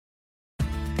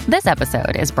This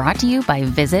episode is brought to you by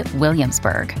Visit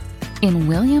Williamsburg. In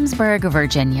Williamsburg,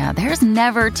 Virginia, there's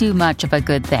never too much of a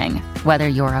good thing. Whether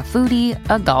you're a foodie,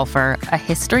 a golfer, a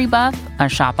history buff, a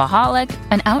shopaholic,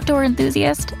 an outdoor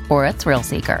enthusiast, or a thrill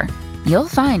seeker, you'll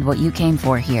find what you came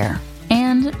for here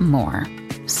and more.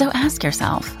 So ask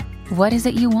yourself, what is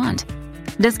it you want?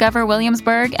 Discover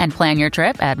Williamsburg and plan your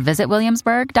trip at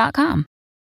visitwilliamsburg.com.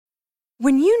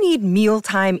 When you need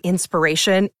mealtime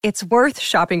inspiration, it's worth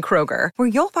shopping Kroger, where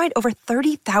you'll find over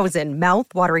 30,000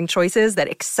 mouth-watering choices that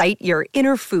excite your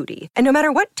inner foodie. And no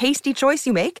matter what tasty choice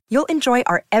you make, you'll enjoy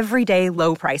our everyday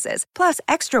low prices, plus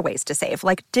extra ways to save,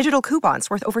 like digital coupons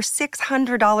worth over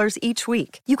 $600 each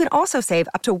week. You can also save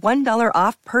up to $1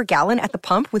 off per gallon at the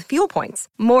pump with fuel points.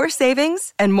 More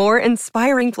savings and more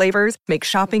inspiring flavors make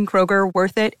shopping Kroger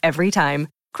worth it every time.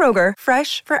 Kroger,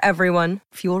 fresh for everyone.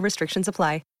 Fuel restrictions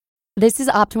apply. This is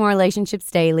Optimal Relationships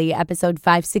Daily, episode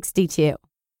 562.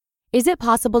 Is it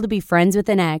possible to be friends with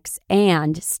an ex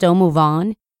and still move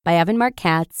on? By Evan Marc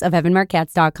Katz of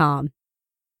evanmarckatz.com.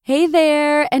 Hey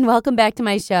there, and welcome back to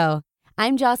my show.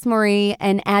 I'm Joss Marie,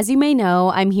 and as you may know,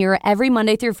 I'm here every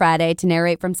Monday through Friday to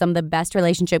narrate from some of the best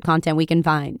relationship content we can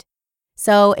find.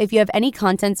 So if you have any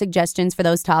content suggestions for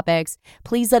those topics,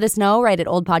 please let us know right at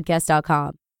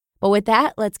oldpodcast.com. But with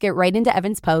that, let's get right into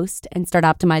Evan's post and start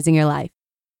optimizing your life.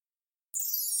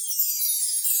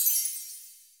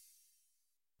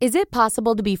 Is it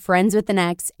possible to be friends with an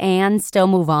ex and still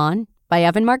move on? By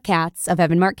Evan Marc Katz of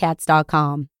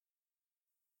evanmarckatz.com.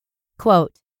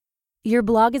 Quote, your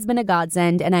blog has been a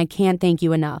godsend and I can't thank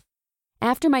you enough.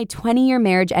 After my 20-year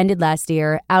marriage ended last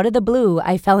year, out of the blue,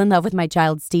 I fell in love with my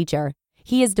child's teacher.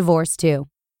 He is divorced too.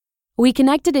 We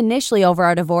connected initially over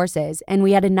our divorces and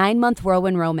we had a 9-month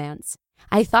whirlwind romance.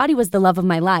 I thought he was the love of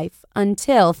my life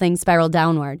until things spiraled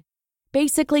downward.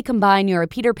 Basically combine your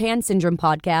Peter Pan Syndrome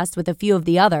podcast with a few of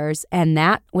the others, and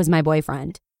that was my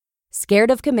boyfriend. Scared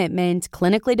of commitment,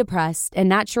 clinically depressed, and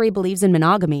not sure he believes in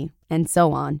monogamy, and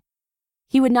so on.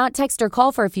 He would not text or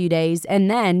call for a few days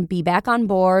and then be back on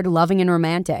board, loving and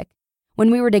romantic. When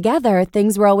we were together,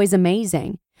 things were always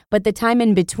amazing, but the time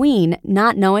in between,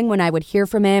 not knowing when I would hear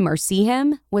from him or see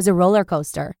him, was a roller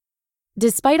coaster.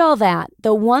 Despite all that,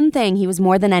 the one thing he was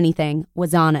more than anything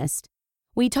was honest.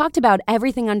 We talked about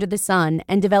everything under the sun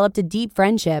and developed a deep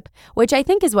friendship, which I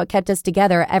think is what kept us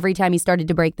together every time he started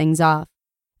to break things off.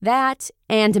 That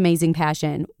and amazing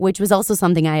passion, which was also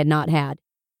something I had not had.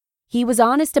 He was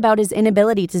honest about his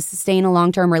inability to sustain a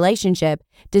long-term relationship,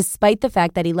 despite the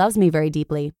fact that he loves me very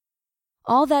deeply.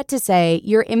 All that to say,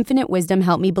 your infinite wisdom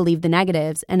helped me believe the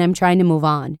negatives, and I'm trying to move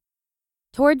on.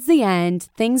 Towards the end,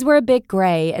 things were a bit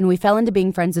gray, and we fell into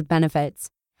being friends with benefits.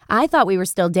 I thought we were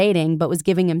still dating, but was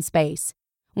giving him space.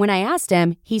 When I asked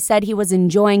him, he said he was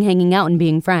enjoying hanging out and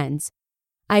being friends.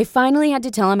 I finally had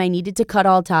to tell him I needed to cut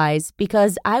all ties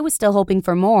because I was still hoping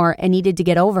for more and needed to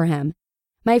get over him.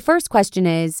 My first question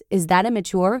is that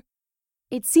immature?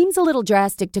 It seems a little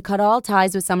drastic to cut all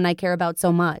ties with someone I care about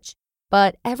so much,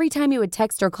 but every time he would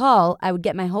text or call, I would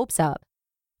get my hopes up.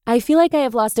 I feel like I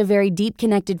have lost a very deep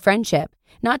connected friendship,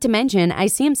 not to mention I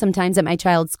see him sometimes at my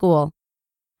child's school.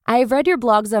 I have read your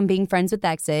blogs on being friends with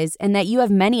exes and that you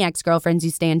have many ex-girlfriends you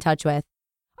stay in touch with.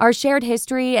 Our shared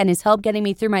history and his help getting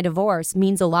me through my divorce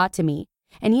means a lot to me,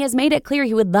 and he has made it clear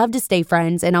he would love to stay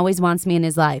friends and always wants me in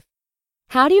his life.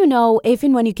 How do you know if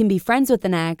and when you can be friends with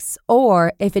an ex,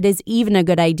 or if it is even a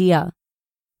good idea?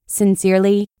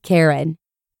 Sincerely, Karen.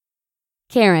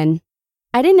 Karen,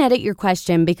 I didn't edit your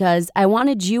question because I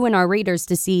wanted you and our readers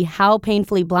to see how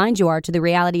painfully blind you are to the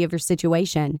reality of your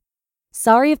situation.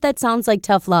 Sorry if that sounds like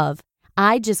tough love.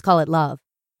 I just call it love.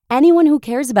 Anyone who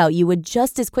cares about you would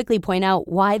just as quickly point out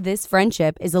why this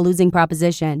friendship is a losing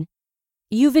proposition.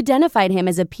 You've identified him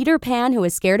as a Peter Pan who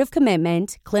is scared of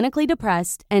commitment, clinically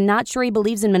depressed, and not sure he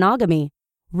believes in monogamy.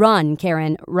 Run,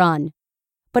 Karen, run.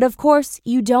 But of course,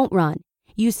 you don't run.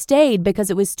 You stayed because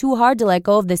it was too hard to let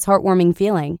go of this heartwarming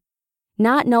feeling.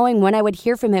 Not knowing when I would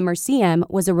hear from him or see him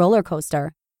was a roller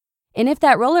coaster. And if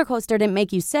that roller coaster didn't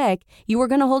make you sick, you were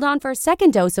going to hold on for a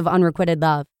second dose of unrequited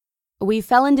love. We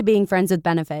fell into being friends with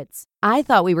benefits. I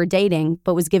thought we were dating,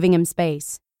 but was giving him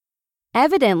space.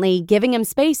 Evidently, giving him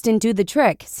space didn't do the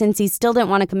trick since he still didn't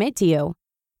want to commit to you.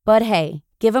 But hey,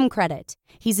 give him credit.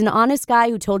 He's an honest guy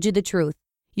who told you the truth.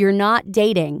 You're not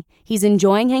dating. He's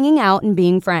enjoying hanging out and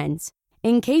being friends.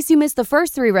 In case you missed the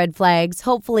first 3 red flags,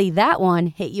 hopefully that one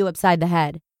hit you upside the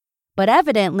head. But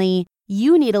evidently,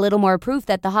 you need a little more proof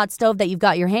that the hot stove that you've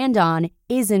got your hand on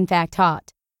is in fact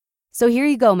hot. So here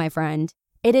you go, my friend.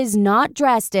 It is not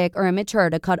drastic or immature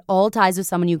to cut all ties with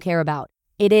someone you care about.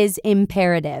 It is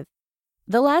imperative.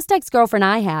 The last ex-girlfriend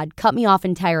I had cut me off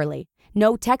entirely.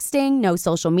 No texting, no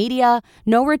social media,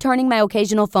 no returning my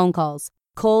occasional phone calls.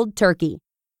 Cold turkey.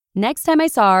 Next time I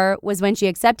saw her was when she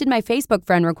accepted my Facebook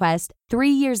friend request 3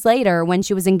 years later when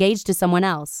she was engaged to someone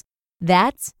else.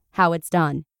 That's how it's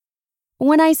done.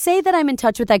 When I say that I'm in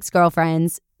touch with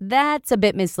ex-girlfriends, that's a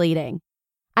bit misleading.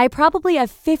 I probably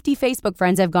have 50 Facebook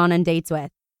friends I've gone on dates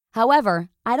with. However,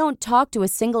 I don't talk to a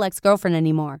single ex-girlfriend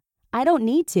anymore. I don't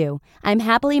need to. I'm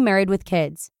happily married with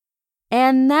kids.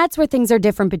 And that's where things are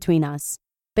different between us.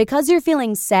 Because you're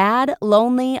feeling sad,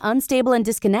 lonely, unstable, and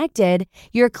disconnected,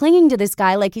 you're clinging to this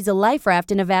guy like he's a life raft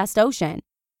in a vast ocean.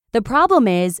 The problem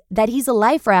is that he's a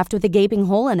life raft with a gaping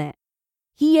hole in it.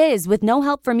 He is, with no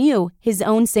help from you, his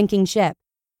own sinking ship.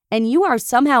 And you are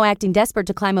somehow acting desperate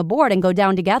to climb aboard and go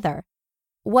down together.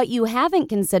 What you haven't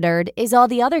considered is all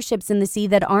the other ships in the sea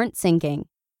that aren't sinking.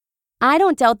 I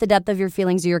don't doubt the depth of your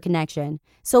feelings or your connection,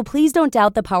 so please don't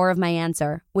doubt the power of my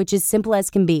answer, which is simple as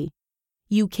can be.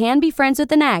 You can be friends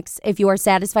with an ex if you are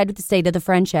satisfied with the state of the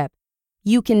friendship.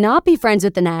 You cannot be friends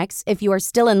with an ex if you are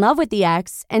still in love with the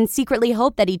ex and secretly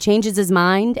hope that he changes his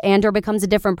mind and or becomes a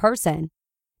different person.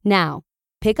 Now,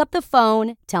 pick up the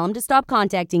phone, tell him to stop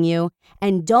contacting you,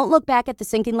 and don't look back at the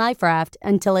sinking life raft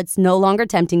until it's no longer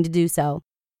tempting to do so.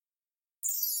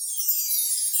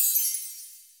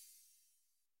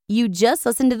 You just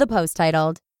listened to the post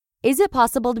titled, "Is it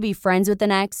possible to be friends with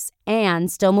an ex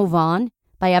and still move on?"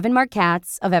 by Evan Mark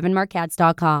Katz of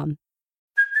evanmarkkatz.com.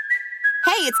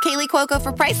 Hey, it's Kaylee Cuoco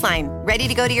for Priceline. Ready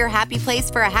to go to your happy place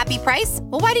for a happy price?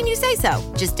 Well, why didn't you say so?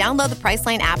 Just download the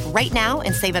Priceline app right now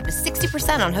and save up to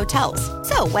 60% on hotels.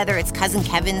 So whether it's Cousin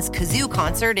Kevin's Kazoo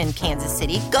Concert in Kansas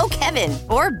City, go Kevin,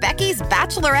 or Becky's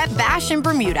Bachelorette Bash in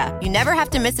Bermuda, you never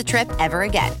have to miss a trip ever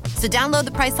again. So download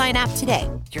the Priceline app today.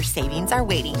 Your savings are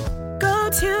waiting. Go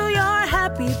to your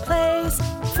happy place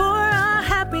for a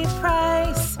happy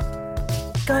price.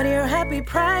 Go to your happy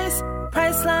price,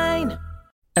 Priceline.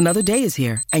 Another day is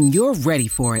here, and you're ready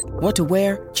for it. What to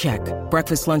wear? Check.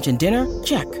 Breakfast, lunch, and dinner?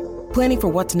 Check. Planning for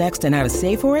what's next and how to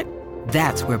save for it?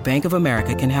 That's where Bank of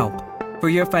America can help. For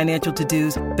your financial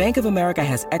to-dos, Bank of America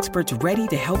has experts ready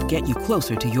to help get you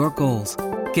closer to your goals.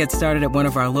 Get started at one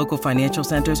of our local financial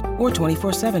centers or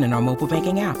 24/7 in our mobile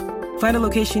banking app. Find a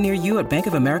location near you at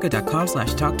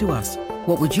bankofamerica.com/talktous.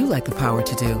 What would you like the power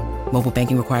to do? Mobile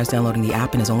banking requires downloading the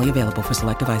app and is only available for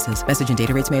select devices. Message and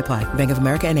data rates may apply. Bank of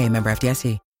America NA, member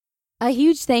FDIC. A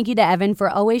huge thank you to Evan for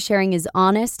always sharing his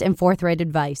honest and forthright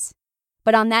advice.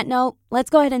 But on that note,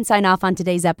 let's go ahead and sign off on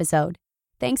today's episode.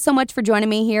 Thanks so much for joining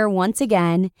me here once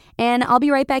again, and I'll be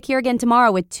right back here again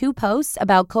tomorrow with 2 posts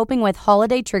about coping with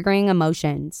holiday triggering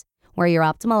emotions, where your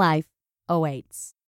optimal life awaits.